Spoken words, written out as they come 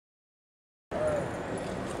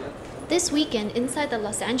This weekend, inside the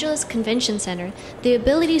Los Angeles Convention Center, the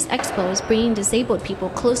Abilities Expo is bringing disabled people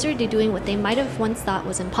closer to doing what they might have once thought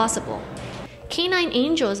was impossible. Canine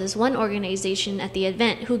Angels is one organization at the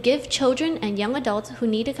event who give children and young adults who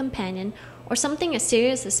need a companion or something as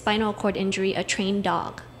serious as spinal cord injury a trained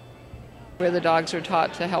dog. Where the dogs are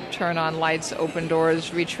taught to help turn on lights, open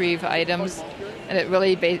doors, retrieve items, and it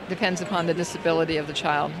really depends upon the disability of the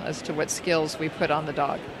child as to what skills we put on the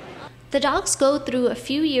dog. The dogs go through a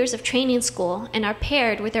few years of training school and are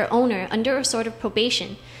paired with their owner under a sort of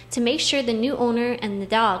probation to make sure the new owner and the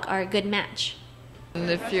dog are a good match. And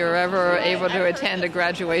if you're ever able to attend a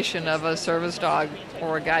graduation of a service dog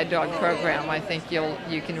or a guide dog program, I think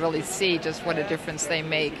you can really see just what a difference they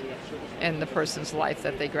make in the person's life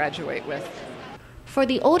that they graduate with. For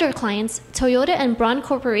the older clients, Toyota and Braun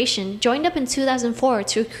Corporation joined up in 2004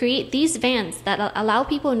 to create these vans that allow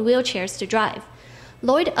people in wheelchairs to drive.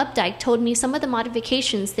 Lloyd Updike told me some of the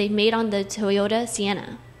modifications they've made on the Toyota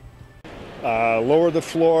Sienna. Lower the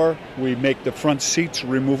floor, we make the front seats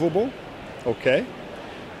removable, okay?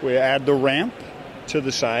 We add the ramp to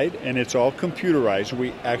the side, and it's all computerized.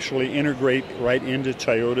 We actually integrate right into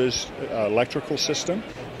Toyota's electrical system.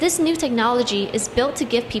 This new technology is built to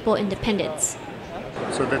give people independence,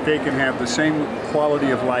 so that they can have the same quality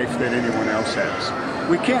of life that anyone else has.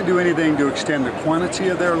 We can't do anything to extend the quantity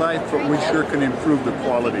of their life, but we sure can improve the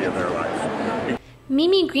quality of their life.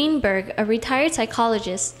 Mimi Greenberg, a retired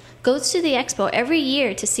psychologist, goes to the expo every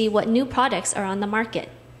year to see what new products are on the market.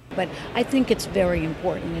 But I think it's very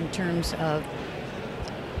important in terms of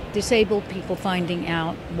disabled people finding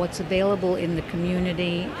out what's available in the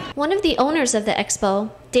community. One of the owners of the expo,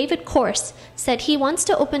 David Korse, said he wants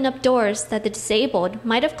to open up doors that the disabled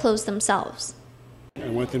might have closed themselves. I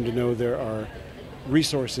want them to know there are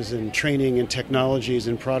resources and training and technologies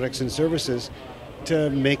and products and services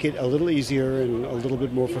to make it a little easier and a little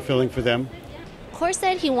bit more fulfilling for them. Korse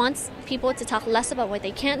said he wants people to talk less about what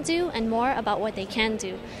they can't do and more about what they can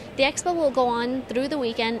do. The expo will go on through the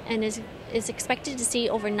weekend and is expected to see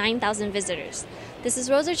over 9,000 visitors. This is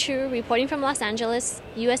Rosa Chu reporting from Los Angeles,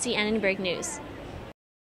 USC Annenberg News.